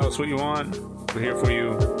 Tell us what you want. We're here for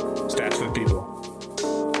you. Stats for the people.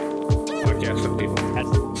 Podcast for the people.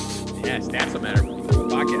 Stats Don't Matter.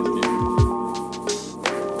 Podcast, dude.